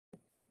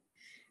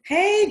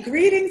Hey,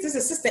 greetings. This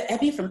is Sister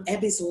Ebby from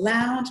Ebby's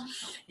Lounge,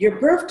 your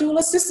birth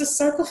doula, Sister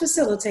Circle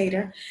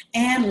facilitator,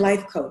 and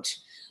life coach.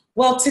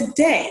 Well,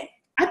 today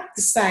I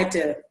decided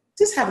to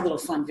just have a little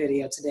fun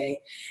video today.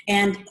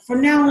 And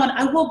from now on,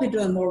 I will be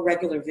doing more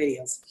regular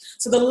videos.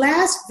 So the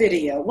last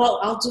video,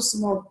 well, I'll do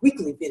some more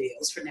weekly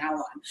videos from now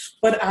on.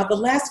 But the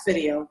last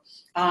video,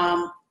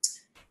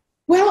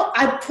 well,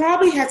 I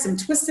probably had some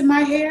twists in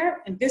my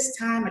hair, and this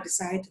time I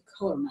decided to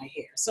color my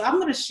hair. So I'm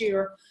going to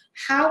share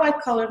how I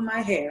colored my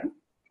hair.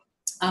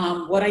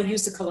 What I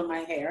used to color my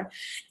hair,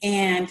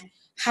 and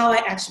how I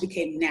actually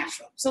became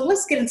natural. So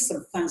let's get into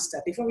some fun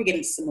stuff before we get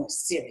into some more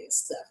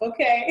serious stuff,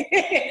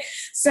 okay?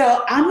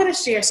 So I'm gonna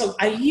share, so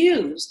I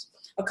used,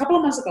 a couple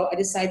of months ago, I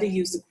decided to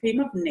use the Cream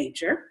of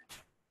Nature,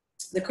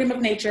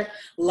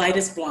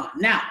 Lightest Blonde.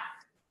 Now,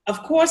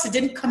 of course, it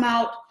didn't come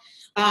out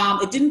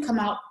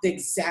the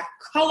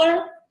exact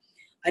color.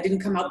 I didn't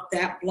come out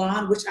that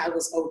blonde, which I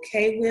was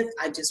okay with.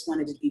 I just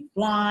wanted to be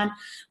blonde.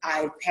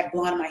 I had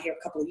blonde in my hair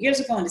a couple of years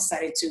ago and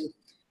decided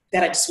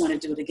that I just want to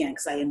do it again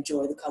because I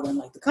enjoy the color and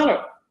like the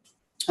color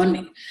on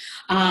me.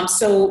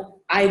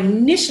 So I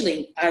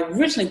originally,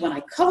 when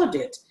I colored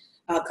it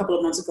a couple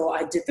of months ago,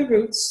 I did the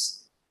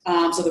roots.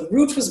 So the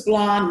roots was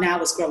blonde, now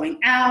it's growing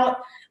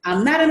out.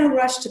 I'm not in a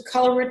rush to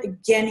color it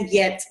again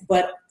yet,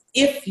 but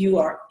if you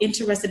are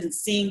interested in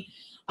seeing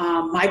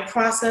my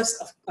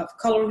process of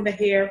coloring the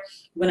hair,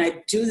 when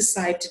I do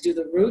decide to do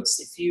the roots,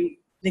 if you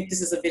think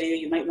this is a video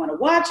you might want to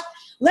watch,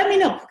 let me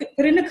know.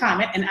 Put in a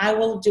comment, and I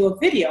will do a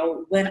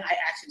video when I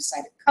actually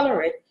decide to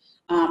color it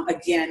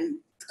again,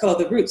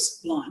 color the roots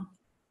blonde.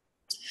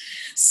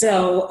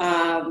 So,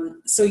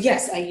 so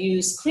yes, I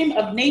use Cream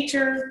of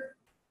Nature,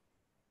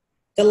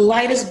 the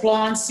lightest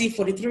blonde,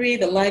 C43,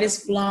 the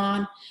lightest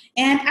blonde,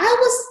 and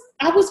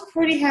I was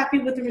pretty happy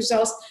with the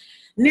results.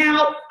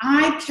 Now,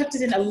 I kept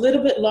it in a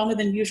little bit longer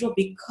than usual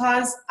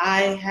because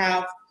I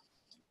have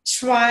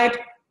tried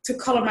to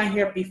color my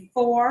hair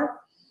before,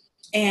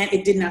 and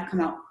it did not come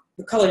out.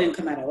 The color didn't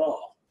come out at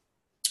all.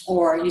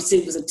 Or you see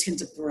it was a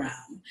tint of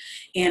brown.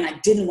 And I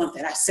didn't want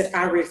that. I said,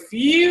 I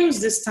refuse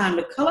this time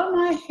to color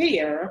my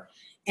hair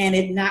and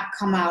it not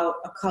come out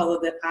a color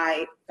that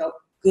I felt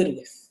good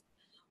with,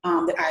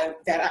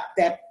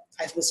 that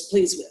I was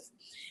pleased with.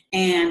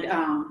 And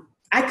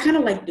I kind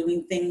of like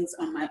doing things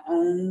on my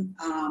own.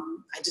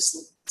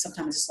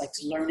 Sometimes I just like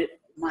to learn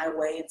it my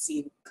way and see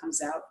if it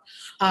comes out.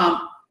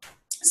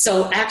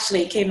 So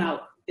actually it came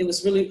out. I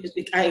was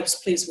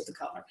pleased with the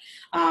color.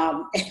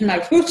 And my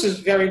roots was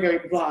very,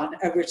 very blonde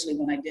originally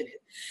when I did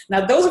it.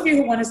 Now, those of you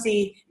who want to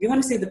see, if you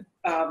want to see the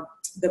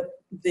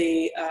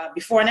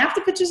before and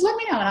after pictures, let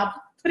me know, and I'll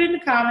put it in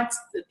the comments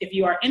if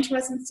you are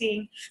interested in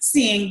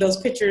seeing those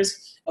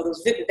pictures or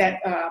those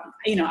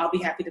I'll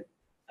be happy to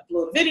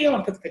upload a video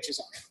and put the pictures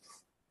on it.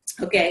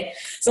 Okay,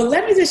 so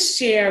let me just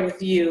share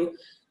with you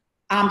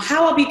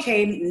how I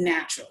became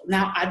natural.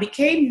 Now, I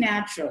became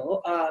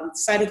natural,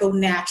 decided to go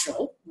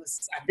natural.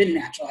 I've been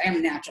natural, I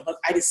am natural, but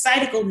I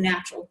decided to go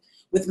natural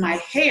with my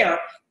hair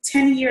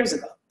 10 years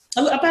ago.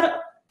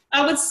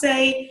 I would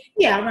say,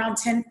 around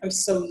 10 or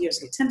so years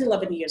ago, 10 to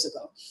 11 years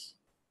ago.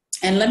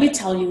 And let me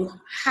tell you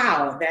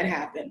how that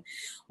happened.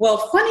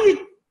 Well,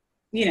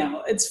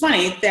 it's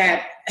funny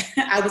that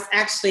I was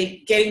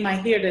actually getting my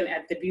hair done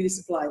at the beauty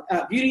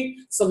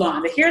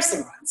salon, the hair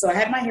salon. So I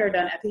had my hair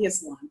done at the hair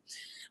salon.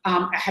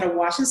 I had a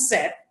wash and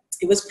set.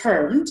 It was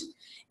permed,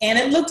 and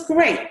it looked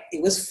great. It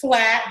was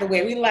flat, the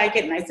way we like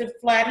it, nice and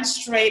flat and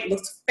straight.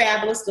 Looked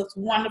fabulous, looked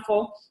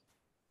wonderful.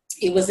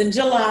 It was in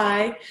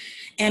July,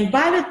 and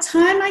by the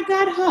time I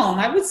got home,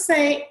 I would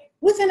say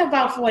within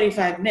about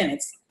 45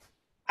 minutes,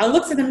 I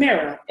looked in the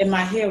mirror, and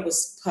my hair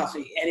was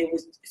puffy. And it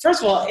was,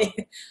 first of all, it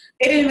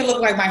didn't even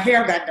look like my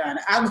hair got done.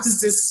 I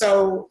was just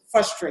so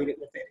frustrated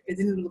with it. It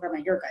didn't look like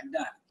my hair got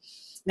done.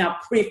 Now,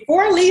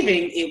 before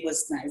leaving, it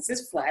was nice,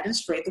 it's flat and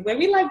straight, the way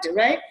we liked it,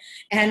 right?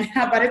 And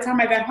by the time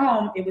I got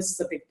home, it was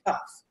just a big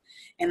puff.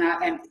 And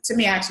to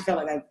me, I actually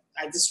felt like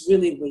I just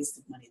really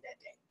wasted money that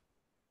day.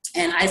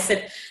 And I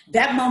said,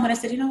 that moment, I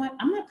said, you know what?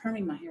 I'm not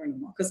perming my hair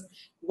anymore, because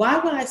why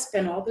would I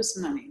spend all this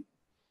money?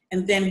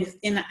 And then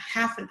within a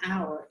half an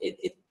hour,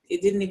 it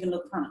didn't even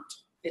look permed.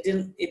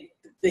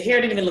 The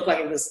hair didn't even look like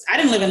it was, I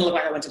didn't even look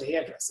like I went to the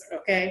hairdresser,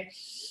 okay?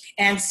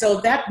 And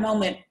so that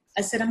moment,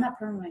 I said, I'm not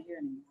perming my hair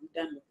anymore. I'm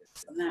done with it.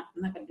 I'm not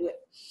going to do it.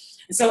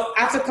 And so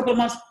after a couple of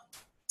months,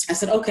 I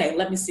said, okay,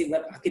 let me see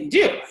what I can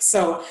do.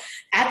 So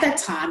at that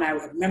time, I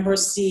remember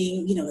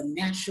seeing, the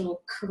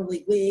natural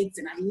curly wigs,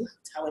 and I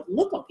loved how it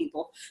looked on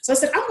people. So I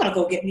said, I'm going to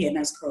go get me a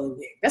nice curly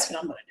wig. That's what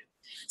I'm going to do.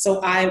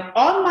 So I'm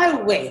on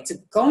my way to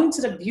going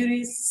to the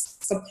beauty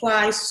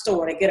supply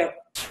store to get a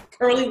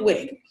curly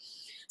wig.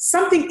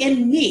 Something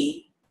in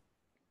me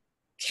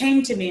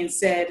came to me and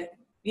said,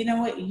 you know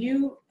what?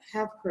 You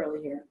have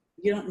curly hair.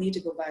 You don't need to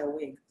go buy a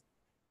wig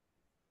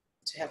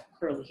to have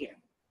curly hair.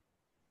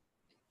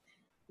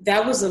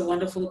 That was a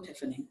wonderful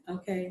epiphany,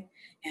 okay?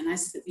 And I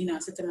said, I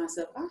said to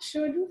myself, I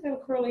sure do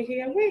have curly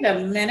hair. Wait a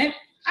minute.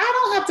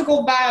 I don't have to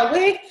go buy a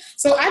wig.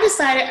 So I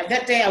decided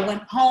that day I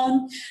went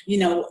home,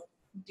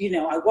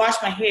 I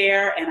washed my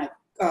hair and I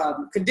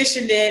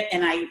conditioned it,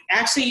 and I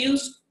actually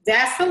used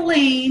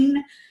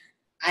Vaseline.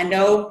 I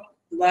know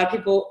a lot of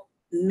people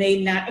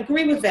may not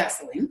agree with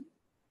Vaseline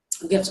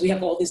because we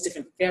have all these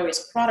different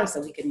various products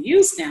that we can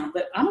use now,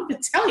 but I'm going to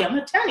tell you,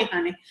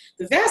 honey,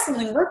 the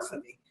Vaseline worked for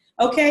me.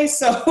 Okay,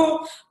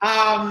 so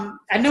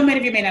I know many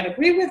of you may not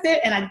agree with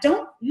it, and I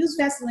don't use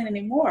Vaseline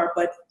anymore,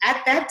 but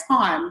at that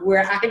time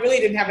where I really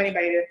didn't have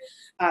anybody to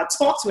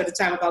talk to at the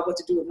time about what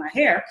to do with my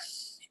hair,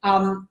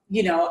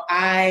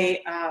 I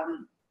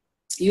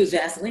use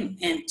Vaseline.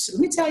 And let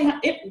me tell you,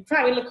 it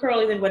probably look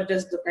curly than what it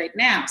does look right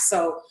now.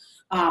 So,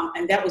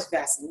 and that was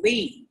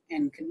Vaseline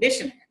and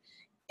conditioner.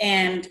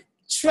 And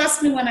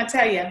trust me when I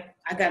tell you,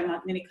 I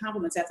got many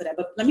compliments after that.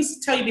 But let me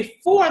tell you,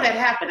 before that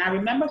happened, I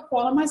remember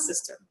calling my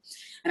sister.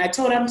 And I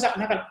told her I'm not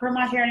going to perm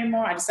my hair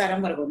anymore. I decided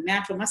I'm going to go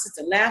natural. My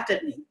sister laughed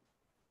at me.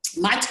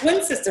 My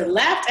twin sister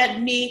laughed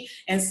at me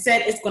and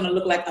said it's going to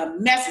look like a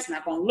mess. It's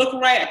not going to look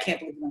right. I can't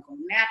believe I'm going to go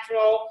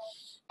natural.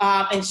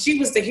 And she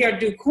was the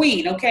hairdo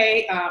queen,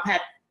 okay?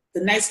 Had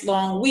the nice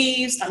long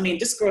weaves. I mean,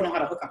 this girl know how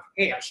to hook up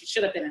her hair. She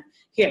should have been a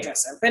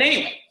hairdresser. But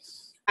anyway,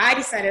 I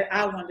decided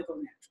I wanted to go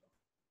natural.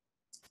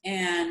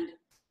 And,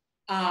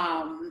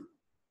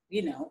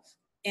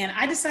 and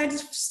I decided to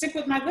stick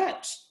with my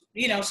gut.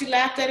 She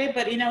laughed at it,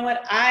 but you know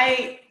what?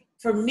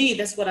 For me,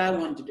 that's what I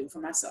wanted to do for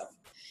myself.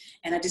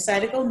 And I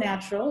decided to go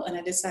natural, and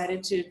I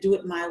decided to do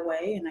it my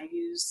way. And I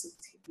used,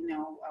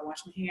 I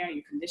wash my hair,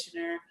 use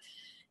conditioner.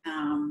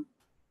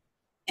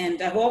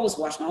 And I've always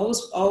washed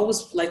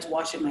always liked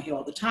washing my hair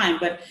all the time,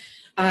 but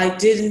I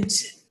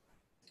didn't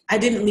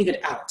leave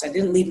it out. I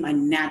didn't leave my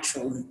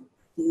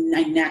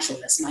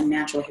naturalness, my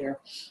natural hair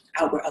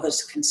out where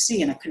others can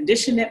see. And I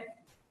conditioned it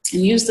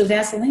and used the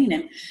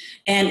Vaseline,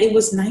 and it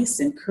was nice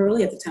and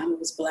curly. At the time it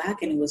was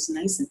black, and it was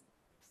nice and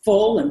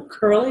full and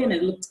curly, and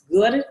it looked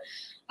good.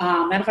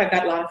 Matter of fact, I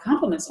got a lot of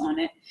compliments on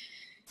it.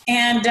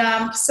 And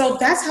so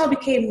that's how it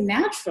became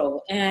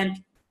natural.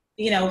 And,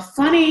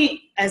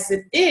 funny as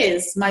it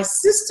is, my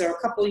sister a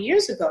couple of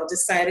years ago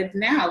decided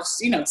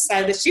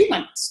that she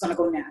was going to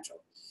go natural.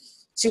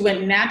 She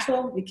went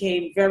natural,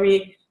 became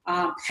very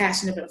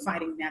passionate about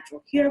finding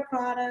natural hair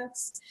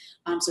products.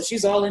 So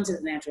she's all into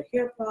the natural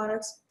hair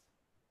products.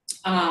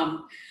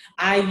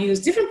 I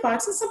use different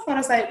products, and some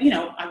products I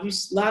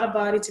use Lotta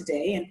Body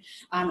today, and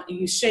I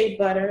use shea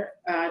butter,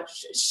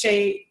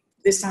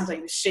 this time I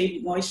use shea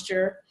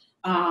moisture.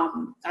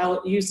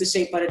 I'll use the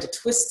shea butter to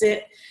twist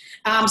it.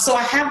 So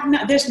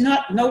there's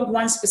no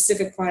one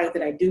specific product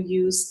that I do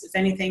use. If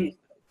anything,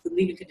 the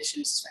leave-in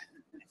conditioner is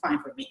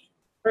fine for me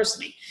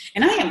personally.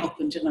 And I am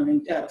open to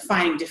learning,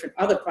 finding different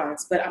other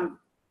products, but I'm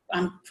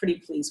pretty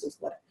pleased with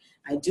what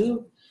I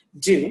do.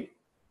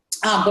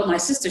 But my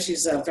sister,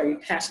 she's very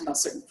passionate about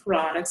certain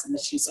products, and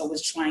that she's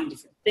always trying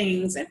different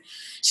things. And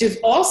she's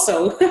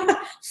also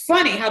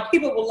funny how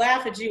people will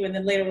laugh at you and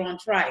then later on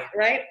try it,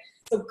 right?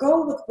 So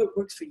go with what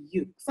works for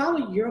you.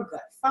 Follow your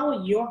gut.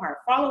 Follow your heart.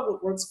 Follow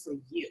what works for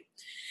you.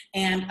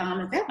 And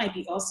that might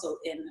be also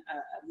in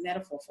a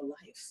metaphor for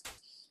life.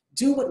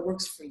 Do what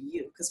works for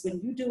you. Because when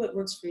you do what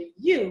works for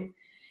you,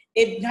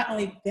 it not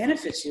only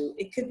benefits you,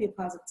 it could be a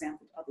positive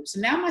example to others.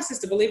 So now my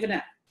sister, believe it or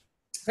not,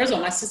 first of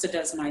all, my sister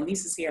does my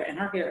niece's hair, and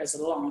her hair is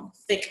long,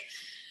 thick,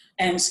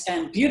 and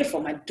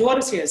beautiful. My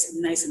daughter's hair is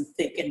nice and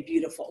thick and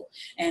beautiful,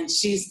 and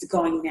she's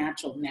going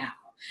natural now.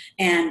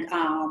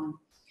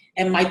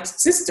 And my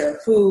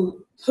sister,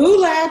 who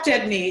laughed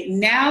at me,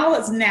 now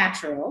is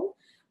natural.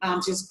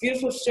 She's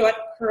beautiful, short,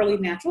 curly,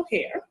 natural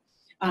hair.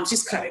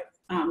 She's cut it.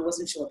 It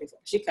wasn't short before.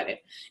 She cut it.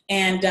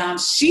 And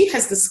she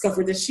has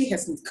discovered that she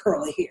has some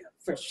curly hair.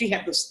 First, she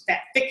had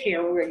that thick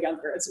hair when we were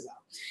younger as well.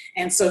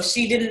 And so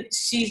she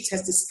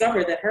has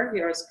discovered that her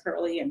hair is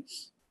curly and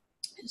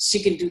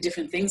she can do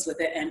different things with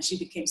it. And she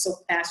became so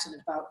passionate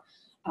about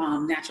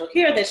natural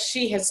hair that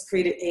she has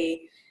created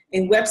a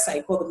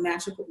website called the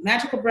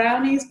Magical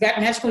Brownies,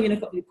 Magical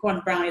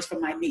Unicorn Brownies for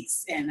my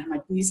niece. And my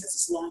niece has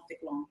this long, thick,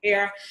 long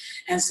hair.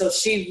 And so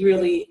she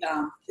really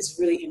is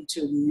really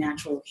into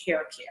natural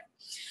hair care.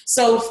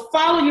 So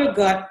follow your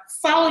gut,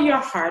 follow your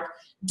heart,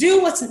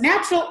 do what's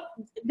natural.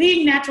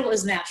 Being natural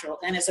is natural,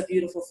 and it's a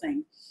beautiful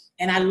thing.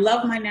 And I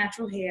love my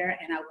natural hair,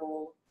 and I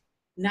will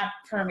not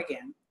perm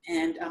again.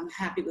 And I'm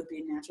happy with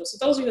being natural. So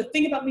those of you who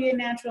think about being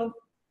natural,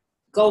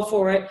 go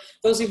for it.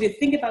 Those of you who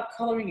think about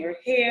coloring your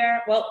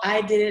hair, well,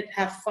 I did it,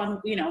 have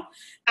fun.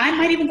 I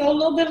might even go a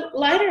little bit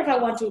lighter if I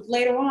want to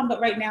later on, but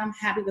right now I'm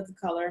happy with the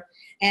color.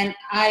 And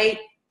like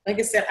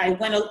I said, I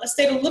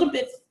stayed a little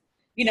bit,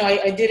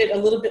 I did it a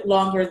little bit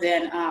longer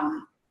than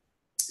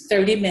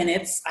 30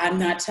 minutes. I'm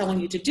not telling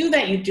you to do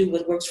that. You do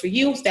what works for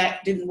you.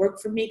 That didn't work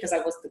for me because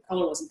the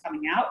color wasn't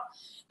coming out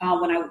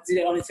when I did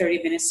it only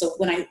 30 minutes. So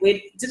when I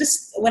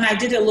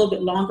did it a little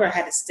bit longer, I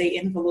had to stay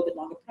in for a little bit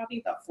longer, probably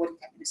about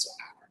 45 minutes to an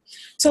hour,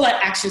 till I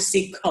actually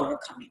see color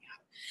coming out.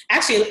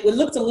 Actually, it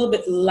looked a little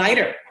bit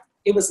lighter.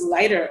 It was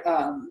lighter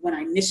when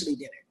I initially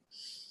did it.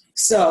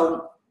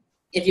 So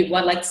If you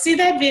would like to see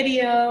that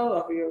video,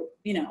 or you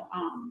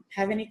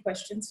have any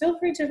questions, feel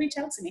free to reach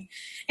out to me.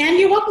 And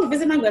you're welcome to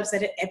visit my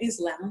website at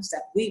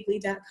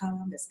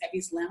ebbieslounge.weebly.com. That's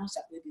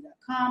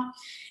ebbieslounge.weebly.com.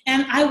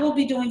 And I will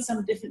be doing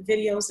some different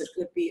videos. It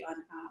could be on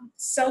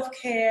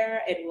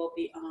self-care. It will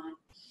be on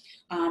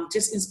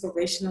just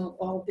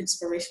all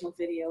inspirational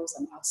videos.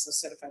 I'm also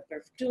certified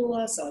birth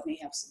doula, so I may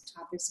have some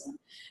topics on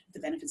the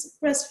benefits of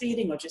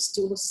breastfeeding, or just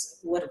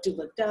what a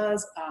doula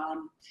does.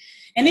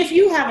 And if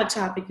you have a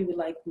topic you would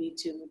like me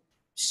to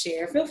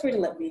share, feel free to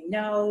let me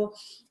know.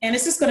 And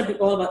it's just going to be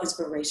all about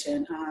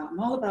inspiration. I'm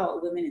all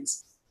about women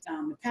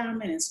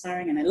empowerment,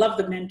 inspiring, and I love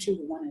the men too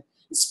who want to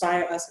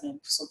inspire us and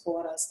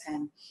support us.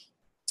 And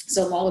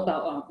so I'm all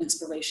about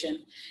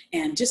inspiration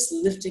and just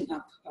lifting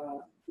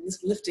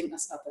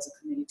us up as a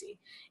community,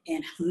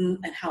 and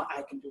how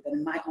I can do that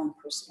in my own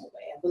personal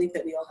way. I believe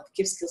that we all have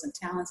gifts, skills, and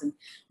talents, and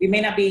we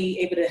may not be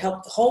able to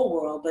help the whole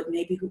world, but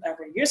maybe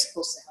whoever you're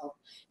supposed to help,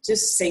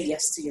 just say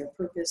yes to your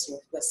purpose,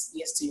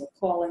 yes to your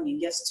calling, and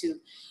yes to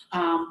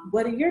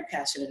what you're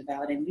passionate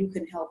about, and you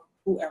can help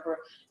whoever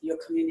your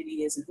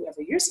community is and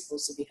whoever you're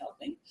supposed to be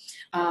helping.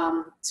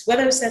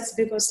 Whether that's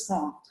big or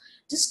small,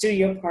 just do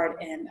your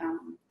part and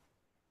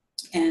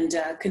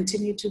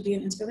continue to be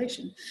an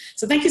inspiration.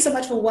 So thank you so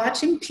much for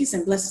watching. Peace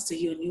and blessings to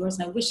you and yours.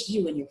 And I wish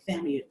you and your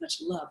family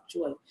much love,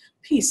 joy,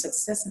 peace,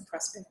 success, and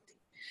prosperity.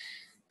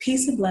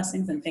 Peace and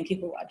blessings, and thank you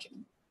for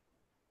watching.